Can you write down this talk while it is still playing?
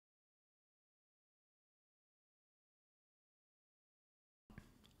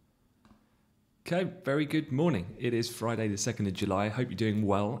Okay, very good morning. It is Friday the 2nd of July. I hope you're doing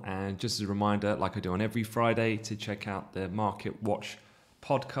well. And just as a reminder, like I do on every Friday, to check out the Market Watch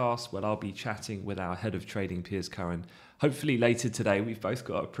podcast where I'll be chatting with our head of trading, Piers Curran. Hopefully later today. We've both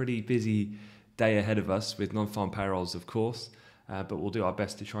got a pretty busy day ahead of us with non-farm payrolls, of course. But we'll do our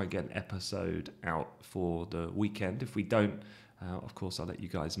best to try and get an episode out for the weekend. If we don't, of course, I'll let you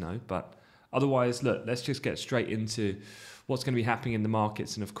guys know. But otherwise, look, let's just get straight into what's going to be happening in the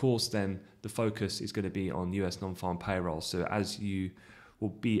markets. And of course, then the focus is going to be on US non-farm payrolls. So as you will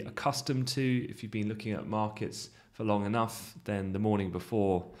be accustomed to, if you've been looking at markets for long enough, then the morning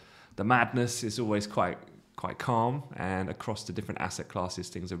before the madness is always quite calm. And across the different asset classes,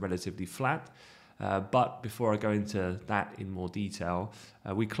 things are relatively flat. But before I go into that in more detail,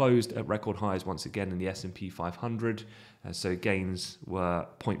 we closed at record highs once again in the S&P 500. So gains were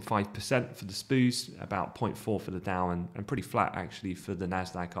 0.5% for the SPOOs, about 0.4% for the Dow, and pretty flat actually for the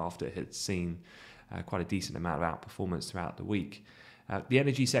Nasdaq after it had seen quite a decent amount of outperformance throughout the week. The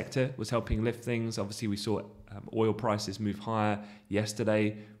energy sector was helping lift things. Obviously, we saw oil prices move higher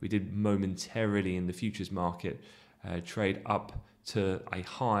yesterday. We did momentarily in the futures market trade up to a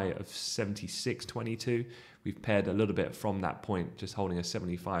high of 76.22. We've paired a little bit from that point, just holding a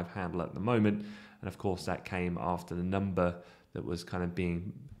 75 handle at the moment. And of course, that came after the number that was kind of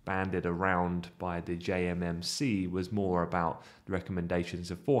being banded around by the JMMC was more about the recommendations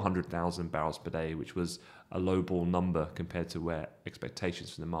of 400,000 barrels per day, which was a lowball number compared to where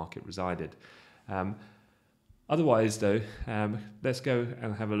expectations from the market resided. Otherwise, though, let's go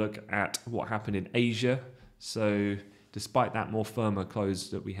and have a look at what happened in Asia. So despite that more firmer close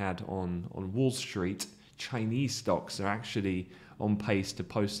that we had on Wall Street, Chinese stocks are actually on pace to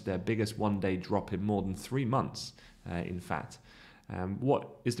post their biggest one-day drop in more than 3 months, in fact. What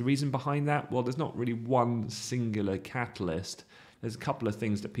is the reason behind that? Well, there's not really one singular catalyst. There's a couple of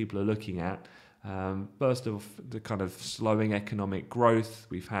things that people are looking at. First of the kind of slowing economic growth.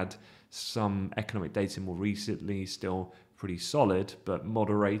 We've had some economic data more recently, still pretty solid, but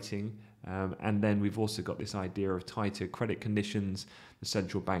moderating. And then we've also got this idea of tighter credit conditions, the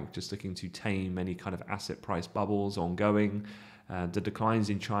central bank just looking to tame any kind of asset price bubbles ongoing. The declines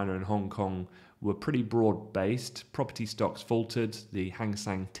in China and Hong Kong were pretty broad-based. Property stocks faltered. The Hang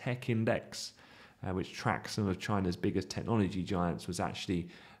Seng Tech Index, which tracks some of China's biggest technology giants, was actually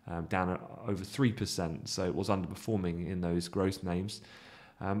down at over 3%, so it was underperforming in those growth names.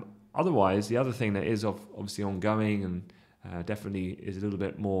 Otherwise, the other thing that is obviously ongoing and definitely is a little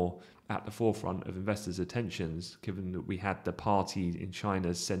bit more at the forefront of investors' attentions, given that we had the party in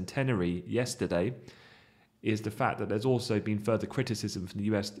China's centenary yesterday, is the fact that there's also been further criticism from the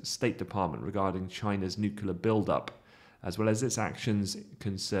US State Department regarding China's nuclear buildup, as well as its actions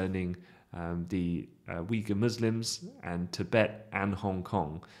concerning the Uyghur Muslims and Tibet and Hong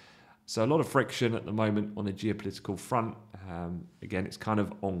Kong. So a lot of friction at the moment on the geopolitical front. Again, it's kind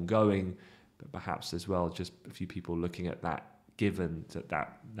of ongoing, but perhaps as well just a few people looking at that, given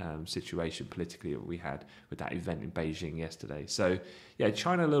that situation politically that we had with that event in Beijing yesterday. So yeah,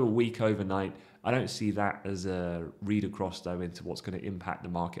 China a little weak overnight. I don't see that as a read across though into what's going to impact the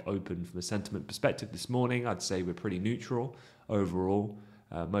market open from a sentiment perspective this morning. I'd say we're pretty neutral overall.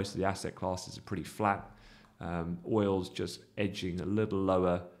 Most of the asset classes are pretty flat. Oil's just edging a little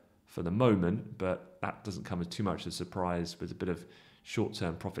lower for the moment, but that doesn't come as too much of a surprise with a bit of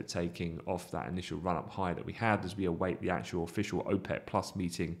short-term profit taking off that initial run-up high that we had as we await the actual official OPEC Plus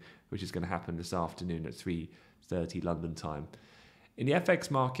meeting, which is going to happen this afternoon at 3:30 London time. In the FX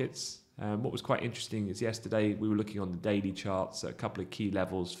markets, what was quite interesting is yesterday we were looking on the daily charts at a couple of key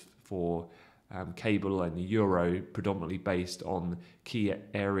levels for cable and the euro, predominantly based on key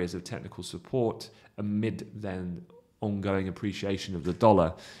areas of technical support amid then ongoing appreciation of the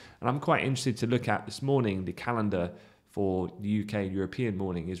dollar. And I'm quite interested to look at this morning. The calendar for the UK and European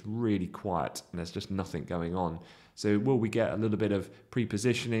morning is really quiet and there's just nothing going on. So will we get a little bit of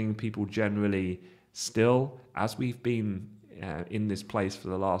pre-positioning? People generally still, as we've been in this place for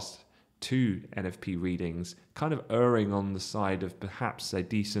the last 2 NFP readings, kind of erring on the side of perhaps a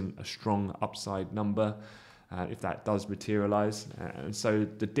strong upside number if that does materialize. And so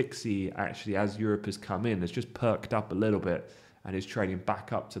the Dixie actually, as Europe has come in, has just perked up a little bit and is trading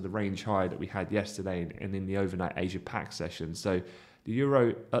back up to the range high that we had yesterday and in the overnight Asia Pac session. So the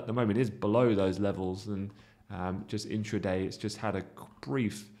euro at the moment is below those levels, and just intraday it's just had a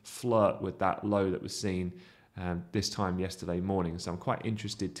brief flirt with that low that was seen this time yesterday morning. So I'm quite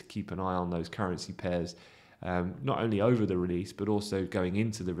interested to keep an eye on those currency pairs, not only over the release but also going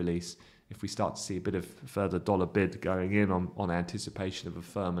into the release, if we start to see a bit of further dollar bid going in on anticipation of a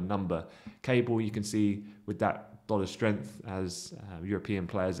firmer number. Cable, you can see with that dollar strength as European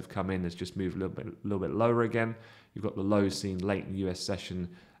players have come in, has just moved a little bit lower again. You've got the lows seen late in the US session,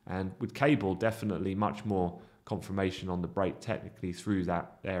 and with cable, definitely much more confirmation on the break technically through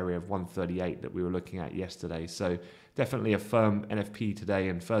that area of 138 that we were looking at yesterday. So definitely a firm NFP today,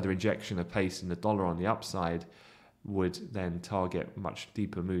 and further injection of pace in the dollar on the upside would then target much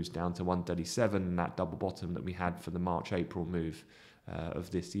deeper moves down to 137 and that double bottom that we had for the March-April move of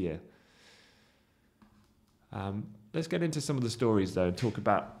this year. Let's get into some of the stories though and talk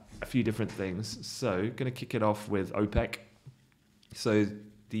about a few different things. So going to kick it off with OPEC. So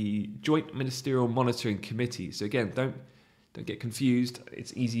the Joint Ministerial Monitoring Committee. So again, don't get confused.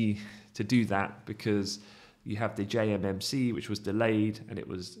 It's easy to do that because you have the JMMC, which was delayed, and it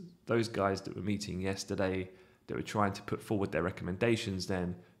was those guys that were meeting yesterday that were trying to put forward their recommendations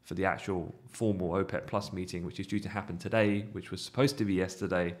then for the actual formal OPEC Plus meeting, which is due to happen today, which was supposed to be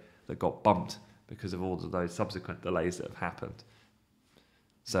yesterday, that got bumped because of all of those subsequent delays that have happened.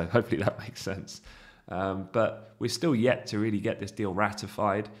 So hopefully that makes sense. But we're still yet to really get this deal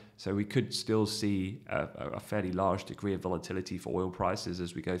ratified, so we could still see a fairly large degree of volatility for oil prices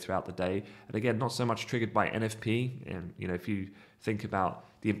as we go throughout the day. And again, not so much triggered by NFP. And if you think about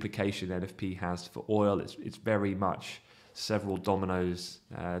the implication NFP has for oil, it's very much several dominoes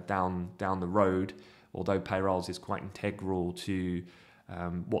down the road. Although payrolls is quite integral to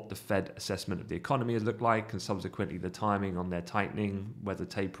what the Fed assessment of the economy has looked like, and subsequently the timing on their tightening, whether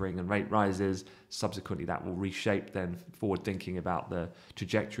tapering and rate rises. Subsequently, that will reshape then forward thinking about the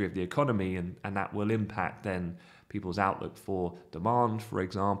trajectory of the economy, and that will impact then people's outlook for demand, for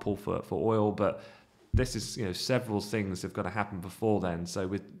example, for oil. But this is, several things have got to happen before then. So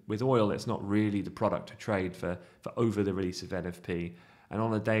with oil, it's not really the product to trade for over the release of NFP. And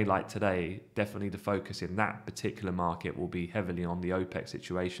on a day like today, definitely the focus in that particular market will be heavily on the OPEC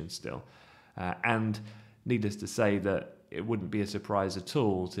situation still. And needless to say that it wouldn't be a surprise at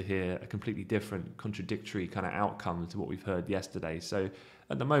all to hear a completely different, contradictory kind of outcome to what we've heard yesterday. So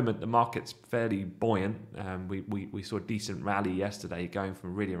at the moment, the market's fairly buoyant. We saw a decent rally yesterday going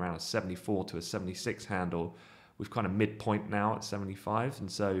from really around a 74 to a 76 handle. We've kind of midpoint now at 75.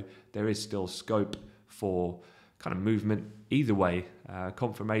 And so there is still scope for kind of movement either way.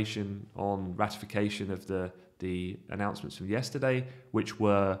 Confirmation on ratification of the announcements from yesterday, which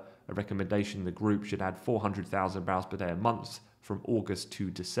were a recommendation the group should add 400,000 barrels per day a month from August to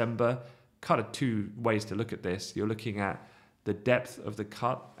December. Kind of two ways to look at this. You're looking at the depth of the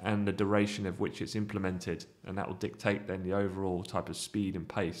cut and the duration of which it's implemented, and that will dictate then the overall type of speed and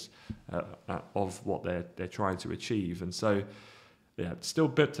pace of what they're trying to achieve. And so, yeah, it's still a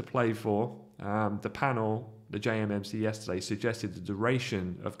bit to play for. The panel, the JMMC yesterday, suggested the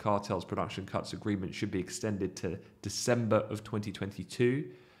duration of cartel's production cuts agreement should be extended to December of 2022.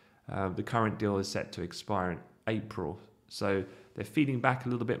 The current deal is set to expire in April. So they're feeding back a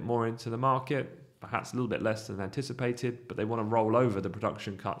little bit more into the market, perhaps a little bit less than anticipated, but they want to roll over the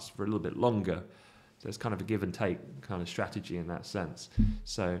production cuts for a little bit longer. So it's kind of a give and take kind of strategy in that sense.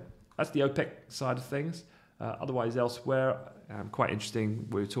 So that's the OPEC side of things. Otherwise, elsewhere, quite interesting.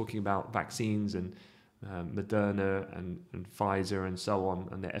 We were talking about vaccines and Moderna and Pfizer and so on,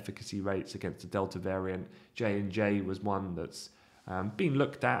 and their efficacy rates against the Delta variant. J&J was one that's been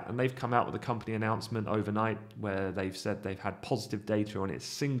looked at, and they've come out with a company announcement overnight where they've said they've had positive data on its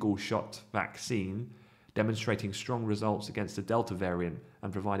single-shot vaccine, demonstrating strong results against the Delta variant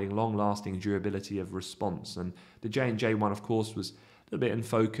and providing long-lasting durability of response. And the J&J one, of course, was a little bit in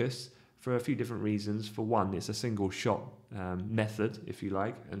focus for a few different reasons. For one, it's a single-shot method, if you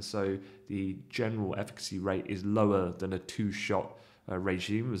like, and so the general efficacy rate is lower than a two-shot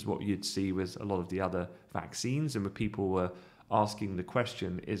regime, is what you'd see with a lot of the other vaccines. And when people were asking the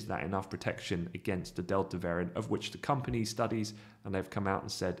question, is that enough protection against the Delta variant, of which the company studies, and they've come out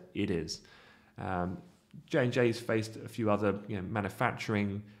and said it is. J&J's faced a few other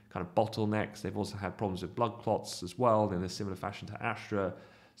manufacturing kind of bottlenecks. They've also had problems with blood clots as well in a similar fashion to Astra.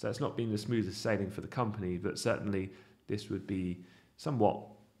 So it's not been the smoothest sailing for the company, but certainly this would be somewhat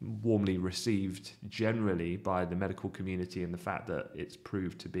warmly received generally by the medical community, and the fact that it's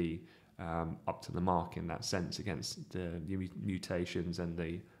proved to be up to the mark in that sense against the mutations and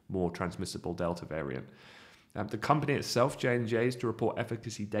the more transmissible Delta variant. The company itself, J&J, is to report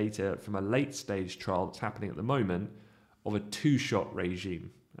efficacy data from a late-stage trial that's happening at the moment of a two-shot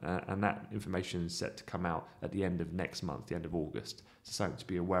regime. And that information is set to come out at the end of next month, the end of August. So something to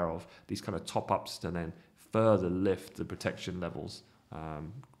be aware of. These kind of top-ups to then further lift the protection levels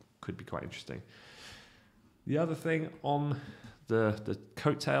could be quite interesting. The other thing on the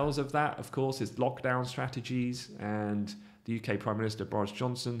coattails of that, of course, is lockdown strategies, and the UK Prime Minister Boris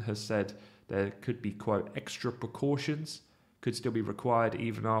Johnson has said there could be, quote, extra precautions could still be required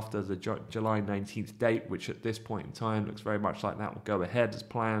even after the July 19th date, which at this point in time looks very much like that will go ahead as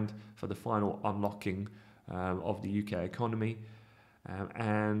planned for the final unlocking of the UK economy.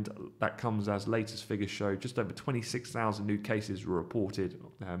 And that comes as latest figures show just over 26,000 new cases were reported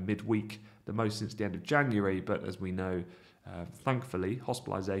midweek, the most since the end of January. But as we know, thankfully,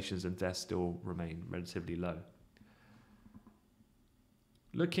 hospitalizations and deaths still remain relatively low.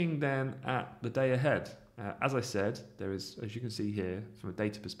 Looking then at the day ahead, as I said, there is, as you can see here, from a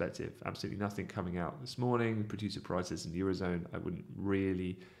data perspective, absolutely nothing coming out this morning. Producer prices in the Eurozone, I wouldn't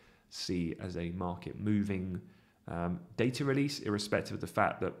really see as a market moving data release, irrespective of the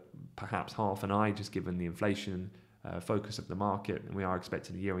fact that perhaps half an eye, just given the inflation focus of the market, and we are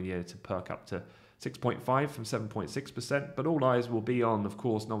expecting the year-on-year to perk up to 6.5 from 7.6%. But all eyes will be on, of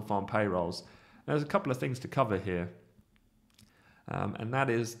course, non-farm payrolls. There's a couple of things to cover here, and that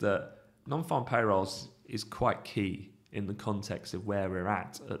is that non-farm payrolls is quite key in the context of where we're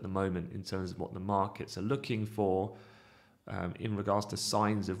at the moment in terms of what the markets are looking for in regards to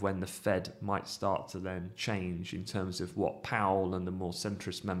signs of when the Fed might start to then change in terms of what Powell and the more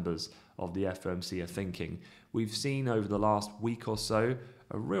centrist members of the FOMC are thinking. We've seen over the last week or so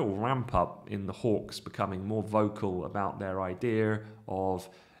a real ramp up in the hawks becoming more vocal about their idea of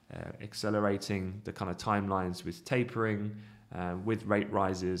accelerating the kind of timelines with tapering, with rate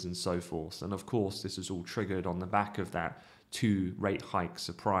rises and so forth. And of course, this is all triggered on the back of that 2 rate hike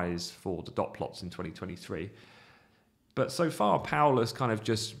surprise for the dot plots in 2023. But so far, Powell has kind of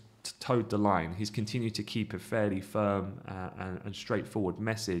just towed the line. He's continued to keep a fairly firm and straightforward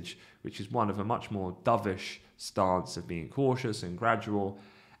message, which is one of a much more dovish stance of being cautious and gradual.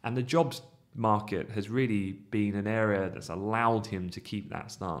 And the jobs market has really been an area that's allowed him to keep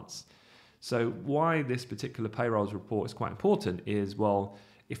that stance. So why this particular payrolls report is quite important is, well,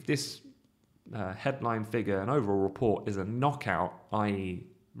 if this headline figure and overall report is a knockout, i.e.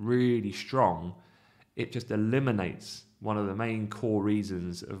 really strong, it just eliminates one of the main core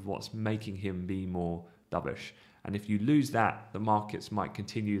reasons of what's making him be more dovish. And if you lose that, the markets might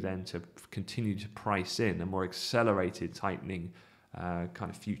continue to price in a more accelerated tightening kind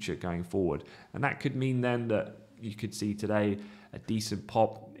of future going forward. And that could mean then that you could see today a decent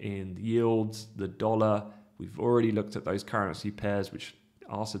pop in yields, the dollar. We've already looked at those currency pairs which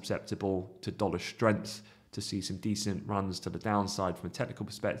are susceptible to dollar strength to see some decent runs to the downside from a technical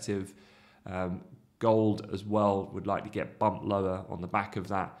perspective. Gold as well would likely get bumped lower on the back of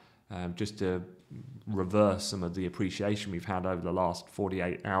that, just to reverse some of the appreciation we've had over the last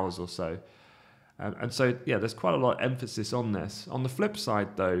 48 hours or so. And so, yeah, there's quite a lot of emphasis on this. On the flip side,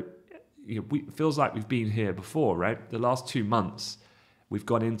 though, it feels like we've been here before, right? The last 2 months, we've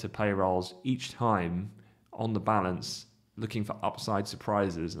gone into payrolls each time on the balance, looking for upside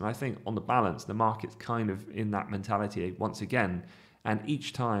surprises. And I think on the balance, the market's kind of in that mentality once again. And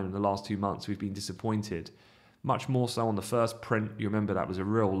each time in the last 2 months, we've been disappointed. Much more so on the first print. You remember that was a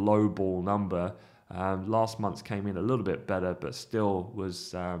real low ball number. Last month's came in a little bit better, but still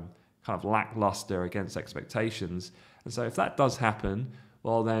was kind of lackluster against expectations. And so if that does happen,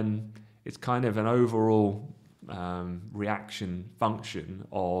 well, then it's kind of an overall reaction function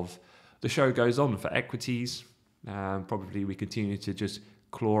of the show goes on for equities. Probably we continue to just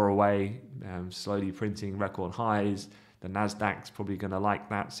claw away, slowly printing record highs. The Nasdaq's probably going to like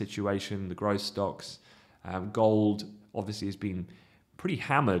that situation, the growth stocks. Gold obviously has been pretty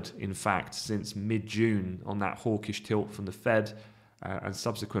hammered, in fact, since mid-June on that hawkish tilt from the Fed and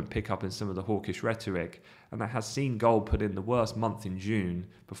subsequent pickup in some of the hawkish rhetoric. And that has seen gold put in the worst month in June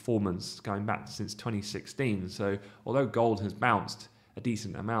performance going back since 2016. So although gold has bounced a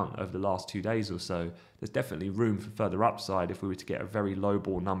decent amount over the last 2 days or so, there's definitely room for further upside if we were to get a very low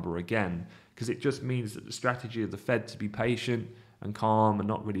ball number again, because it just means that the strategy of the Fed to be patient and calm and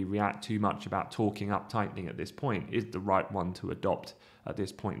not really react too much about talking up tightening at this point is the right one to adopt at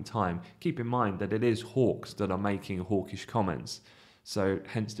this point in time. Keep in mind that it is hawks that are making hawkish comments, so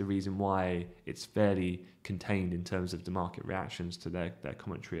hence the reason why it's fairly contained in terms of the market reactions to their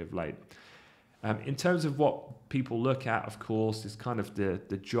commentary of late. In terms of what people look at, of course, is kind of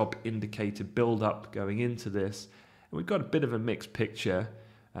the job indicator build-up going into this. And we've got a bit of a mixed picture.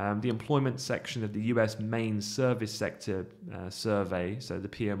 The employment section of the US main service sector survey, so the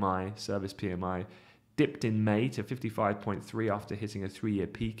PMI, service PMI, dipped in May to 55.3 after hitting a 3-year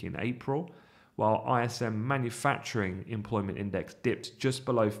peak in April, while ISM manufacturing employment index dipped just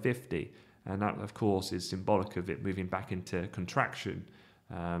below 50. And that, of course, is symbolic of it moving back into contraction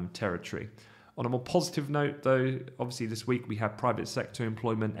territory. On a more positive note, though, obviously this week we had private sector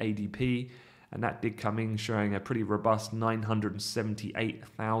employment ADP, and that did come in showing a pretty robust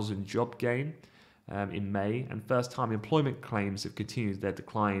 978,000 job gain in May. And first-time employment claims have continued their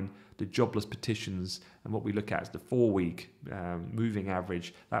decline. The jobless petitions and what we look at as the 4-week moving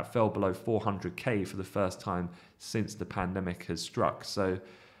average, that fell below 400K for the first time since the pandemic has struck. So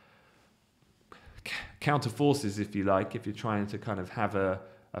counter forces, if you like, if you're trying to kind of have a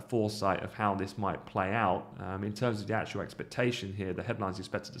foresight of how this might play out. In terms of the actual expectation here, the headline's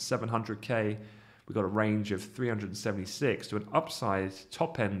expected at 700K. We've got a range of 376 to an upside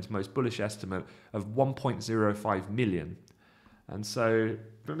top end most bullish estimate of 1.05 million. And so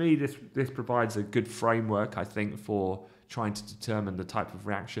for me, this provides a good framework, I think, for trying to determine the type of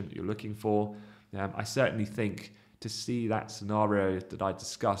reaction that you're looking for. I certainly think to see that scenario that I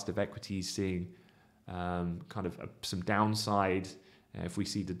discussed of equities seeing kind of some downside, if we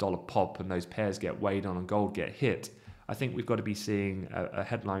see the dollar pop and those pairs get weighed on and gold get hit, I think we've got to be seeing a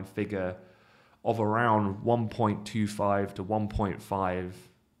headline figure of around 1.25 to 1.5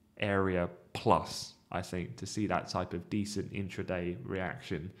 area plus, I think, to see that type of decent intraday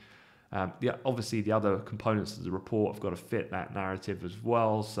reaction. Obviously, the other components of the report have got to fit that narrative as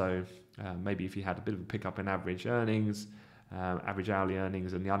well. So maybe if you had a bit of a pickup in average earnings, average hourly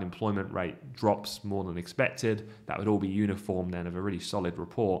earnings, and the unemployment rate drops more than expected, that would all be uniform then of a really solid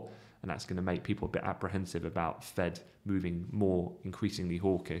report. And that's going to make people a bit apprehensive about Fed moving more increasingly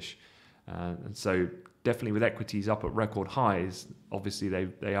hawkish. And so definitely with equities up at record highs, obviously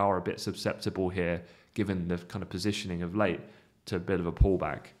they are a bit susceptible here, given the kind of positioning of late, to a bit of a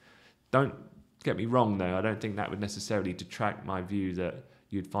pullback. Don't get me wrong though, I don't think that would necessarily detract my view that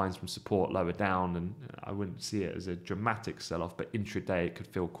you'd find some support lower down, and I wouldn't see it as a dramatic sell-off, but intraday it could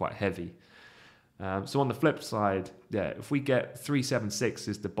feel quite heavy. So on the flip side, if we get 376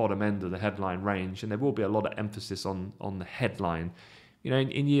 is the bottom end of the headline range, and there will be a lot of emphasis on the headline.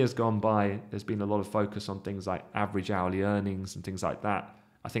 In years gone by, there's been a lot of focus on things like average hourly earnings and things like that.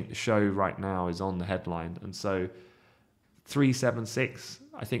 I think the show right now is on the headline. And so 376,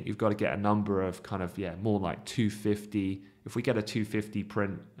 I think you've got to get a number of kind of, more like 250. If we get a 250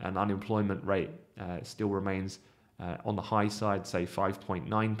 print and unemployment rate still remains on the high side, say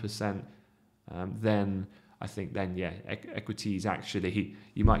 5.9%, then I think equities actually,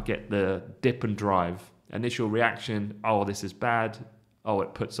 you might get the dip and drive. Initial reaction, oh, this is bad. Oh,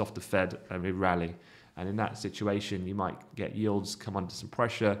 it puts off the Fed and we rally. And in that situation, you might get yields come under some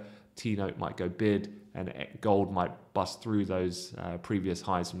pressure, T-note might go bid, and gold might bust through those previous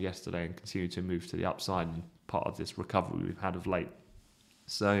highs from yesterday and continue to move to the upside, and part of this recovery we've had of late.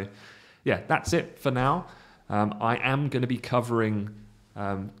 So, that's it for now. I am going to be covering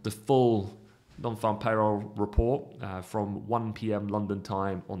the full non-farm payroll report from 1 p.m. London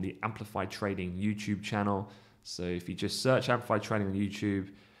time on the Amplify Trading YouTube channel. So if you just search Amplify Trading on YouTube,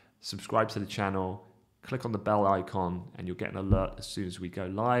 subscribe to the channel, click on the bell icon, and you'll get an alert as soon as we go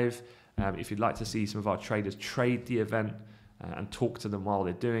live. If you'd like to see some of our traders trade the event and talk to them while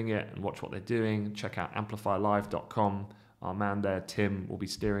they're doing it and watch what they're doing, check out AmplifyLive.com. Our man there, Tim, will be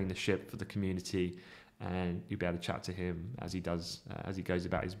steering the ship for the community, and you'll be able to chat to him as he goes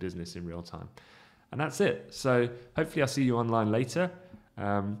about his business in real time. And that's it. So hopefully I'll see you online later.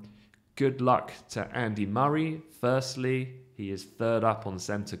 Good luck to Andy Murray. Firstly, he is third up on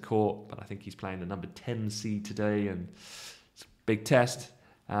centre court, but I think he's playing the number 10 seed today, and it's a big test.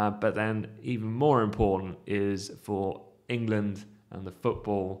 But then even more important is for England and the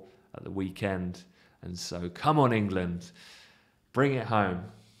football at the weekend. And so come on, England, bring it home.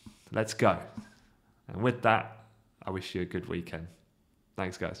 Let's go. And with that, I wish you a good weekend.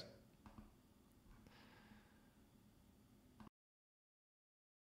 Thanks, guys.